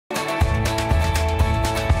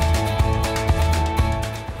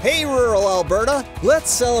Hey rural Alberta, let's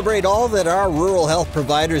celebrate all that our rural health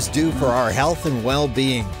providers do for our health and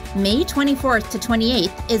well-being. May 24th to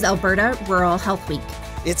 28th is Alberta Rural Health Week.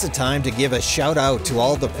 It's a time to give a shout out to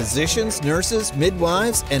all the physicians, nurses,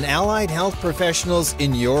 midwives, and allied health professionals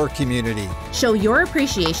in your community. Show your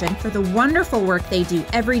appreciation for the wonderful work they do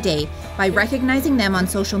every day by recognizing them on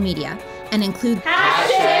social media and include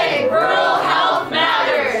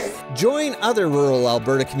 #RuralHealthMatters. Join other rural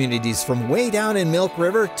Alberta communities from way down in Milk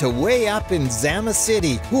River to way up in Zama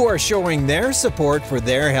City who are showing their support for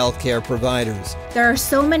their healthcare providers. There are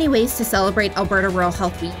so many ways to celebrate Alberta Rural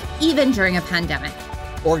Health Week, even during a pandemic.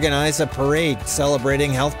 Organize a parade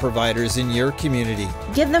celebrating health providers in your community.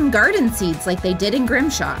 Give them garden seeds like they did in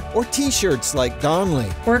Grimshaw. Or t-shirts like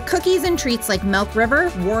Donnelly. Or cookies and treats like Milk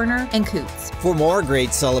River, Warner, and Coots. For more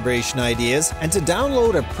great celebration ideas and to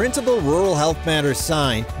download a printable Rural Health Matters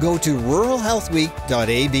sign, go to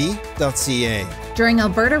ruralhealthweek.ab.ca. During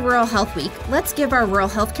Alberta Rural Health Week, let's give our rural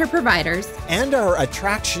healthcare providers and our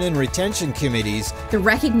attraction and retention committees the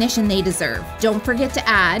recognition they deserve. Don't forget to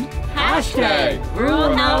add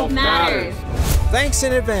 #RuralHealthMatters. Thanks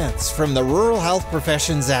in advance from the Rural Health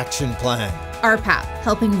Professions Action Plan. RPAP,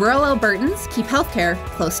 helping rural Albertans keep healthcare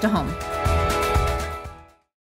close to home.